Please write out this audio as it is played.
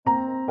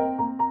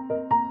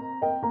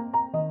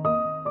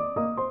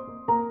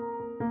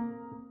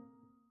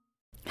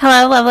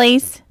Hello,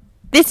 lovelies.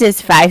 This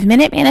is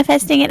 5-Minute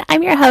Manifesting, and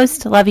I'm your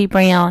host, Lovey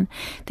Brown.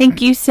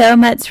 Thank you so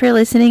much for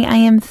listening. I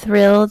am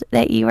thrilled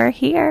that you are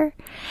here.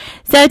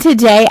 So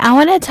today, I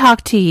want to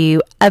talk to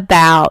you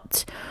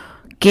about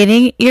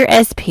getting your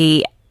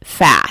SP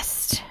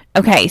fast.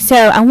 Okay, so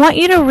I want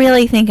you to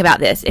really think about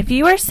this. If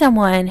you are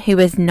someone who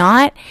has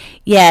not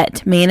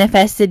yet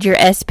manifested your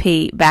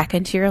SP back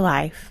into your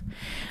life,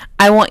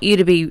 I want you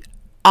to be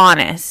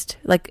honest,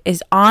 like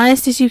as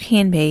honest as you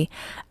can be,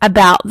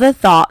 about the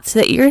thoughts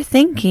that you're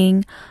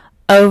thinking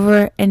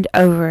over and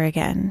over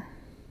again.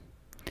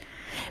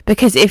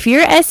 Because if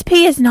your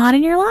SP is not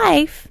in your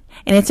life,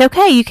 and it's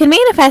okay, you can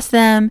manifest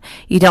them,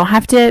 you don't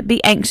have to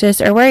be anxious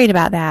or worried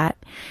about that.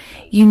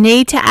 You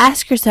need to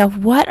ask yourself,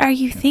 what are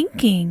you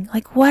thinking?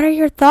 Like, what are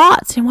your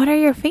thoughts and what are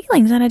your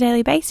feelings on a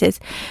daily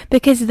basis?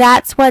 Because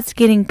that's what's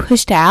getting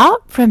pushed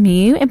out from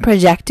you and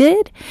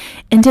projected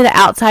into the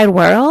outside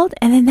world.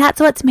 And then that's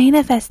what's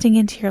manifesting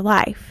into your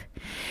life.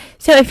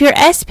 So if your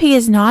SP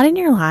is not in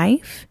your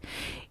life,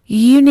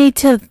 you need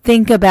to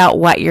think about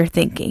what you're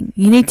thinking.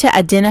 You need to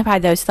identify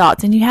those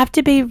thoughts, and you have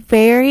to be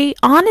very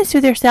honest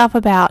with yourself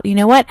about, you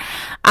know what,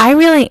 I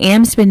really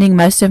am spending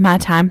most of my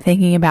time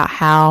thinking about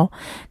how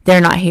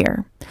they're not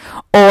here.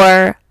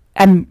 Or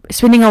I'm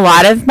spending a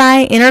lot of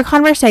my inner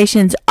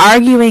conversations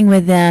arguing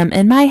with them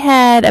in my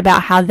head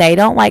about how they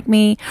don't like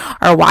me,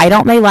 or why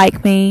don't they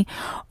like me,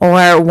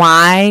 or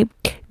why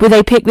would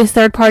they pick this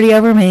third party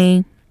over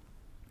me.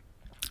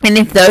 And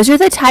if those are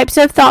the types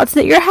of thoughts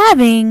that you're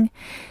having,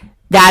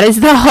 that is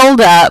the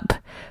holdup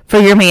for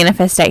your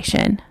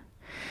manifestation.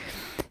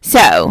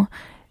 So,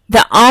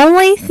 the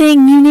only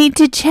thing you need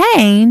to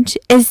change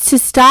is to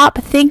stop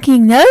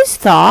thinking those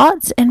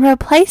thoughts and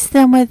replace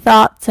them with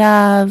thoughts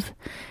of,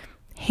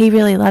 he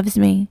really loves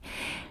me.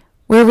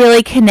 We're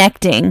really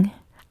connecting.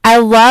 I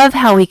love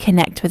how we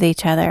connect with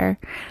each other.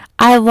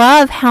 I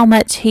love how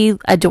much he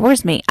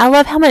adores me. I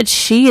love how much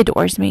she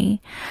adores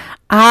me.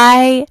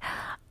 I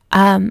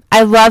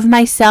love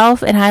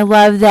myself, and I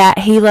love that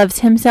he loves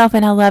himself,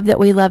 and I love that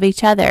we love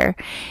each other.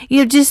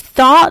 Just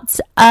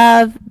thoughts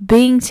of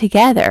being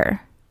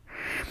together.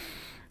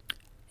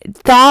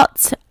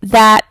 Thoughts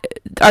that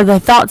are the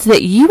thoughts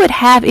that you would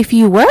have if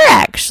you were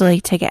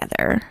actually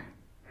together.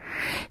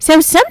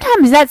 So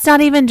sometimes that's not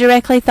even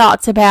directly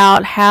thoughts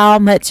about how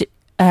much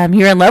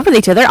you're in love with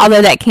each other,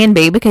 although that can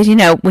be, because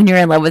when you're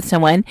in love with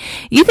someone,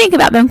 you think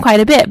about them quite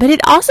a bit. But it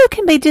also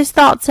can be just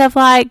thoughts of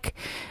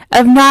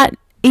not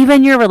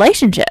even your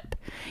relationship.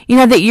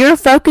 That your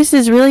focus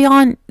is really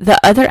on the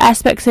other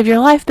aspects of your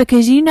life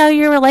because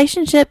your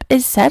relationship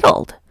is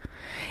settled.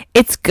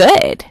 It's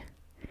good.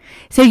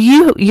 So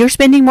you're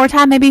spending more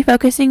time maybe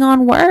focusing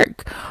on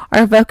work,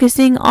 or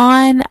focusing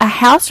on a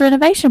house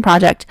renovation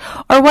project,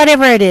 or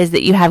whatever it is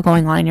that you have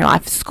going on in your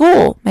life.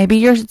 School. Maybe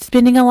you're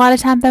spending a lot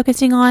of time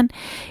focusing on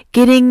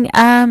getting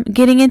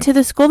into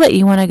the school that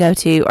you want to go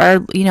to,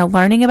 or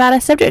learning about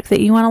a subject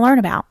that you want to learn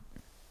about.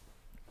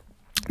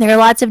 There are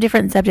lots of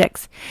different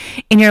subjects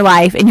in your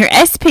life, and your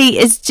SP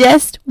is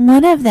just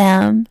one of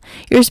them.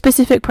 Your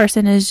specific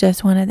person is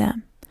just one of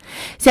them.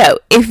 So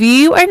if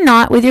you are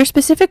not with your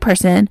specific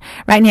person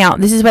right now,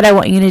 this is what I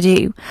want you to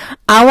do.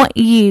 I want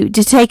you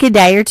to take a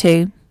day or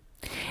two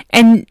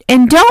and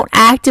don't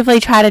actively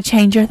try to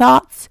change your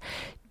thoughts.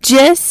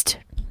 Just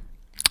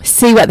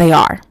see what they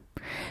are.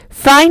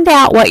 Find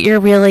out what you're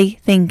really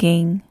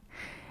thinking.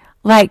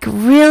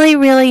 Really,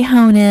 really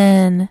hone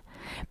in.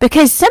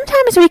 Because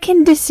sometimes we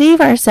can deceive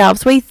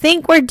ourselves. We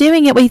think we're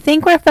doing it. We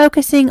think we're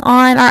focusing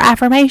on our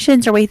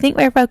affirmations, or we think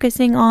we're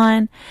focusing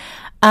on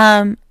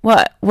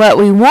what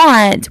we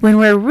want, when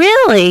we're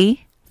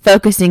really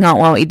focusing on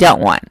what we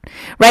don't want,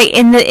 right?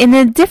 And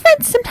the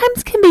difference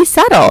sometimes can be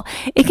subtle.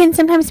 It can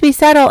sometimes be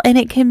subtle, and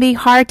it can be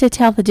hard to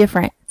tell the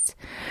difference.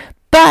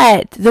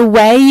 But the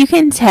way you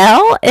can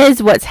tell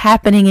is what's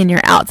happening in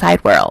your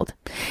outside world.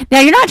 Now,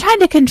 you're not trying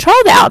to control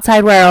the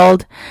outside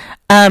world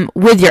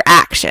with your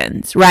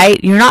actions, right?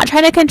 You're not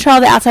trying to control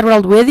the outside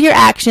world with your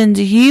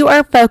actions. You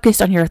are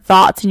focused on your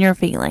thoughts and your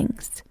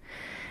feelings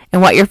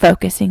and what you're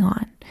focusing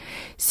on.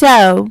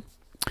 So,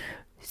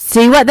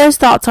 see what those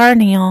thoughts are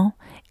now,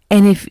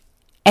 and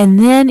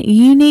then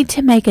you need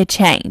to make a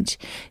change.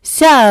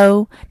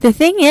 So, the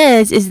thing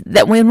is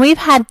that when we've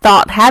had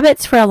thought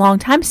habits for a long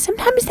time,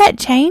 sometimes that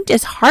change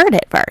is hard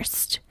at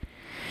first.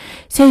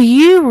 So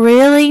you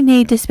really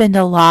need to spend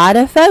a lot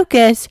of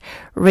focus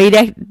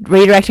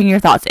redirecting your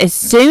thoughts. As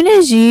soon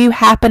as you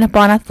happen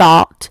upon a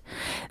thought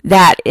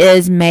that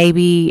is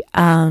maybe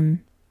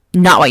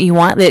not what you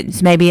want,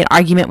 that's maybe an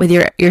argument with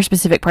your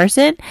specific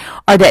person,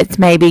 or that's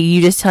maybe you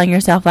just telling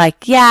yourself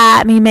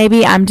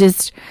maybe I'm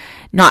just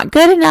not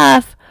good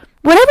enough,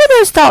 whatever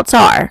those thoughts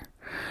are,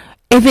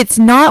 if it's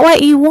not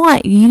what you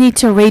want, you need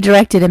to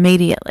redirect it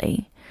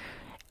immediately.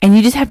 And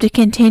you just have to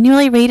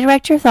continually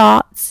redirect your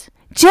thoughts.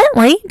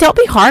 Gently. Don't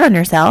be hard on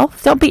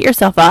yourself. Don't beat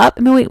yourself up.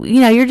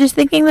 You're just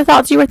thinking the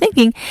thoughts you were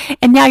thinking,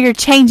 and now you're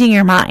changing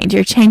your mind.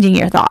 You're changing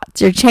your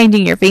thoughts. You're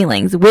changing your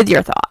feelings with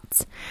your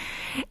thoughts.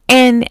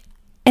 And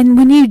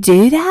when you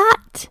do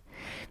that,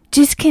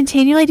 Just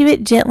continually do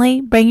it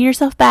gently. Bring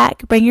yourself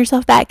back.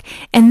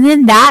 And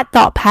then that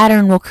thought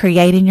pattern will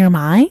create in your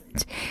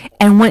mind.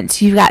 And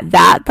once you've got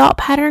that thought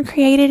pattern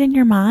created in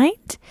your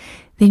mind,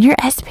 then your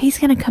SP is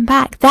going to come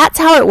back. That's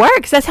how it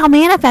works. That's how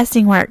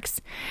manifesting works.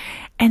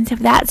 And so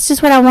that's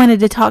just what I wanted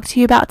to talk to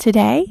you about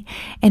today.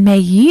 And may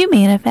you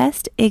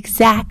manifest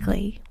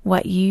exactly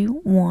what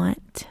you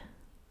want.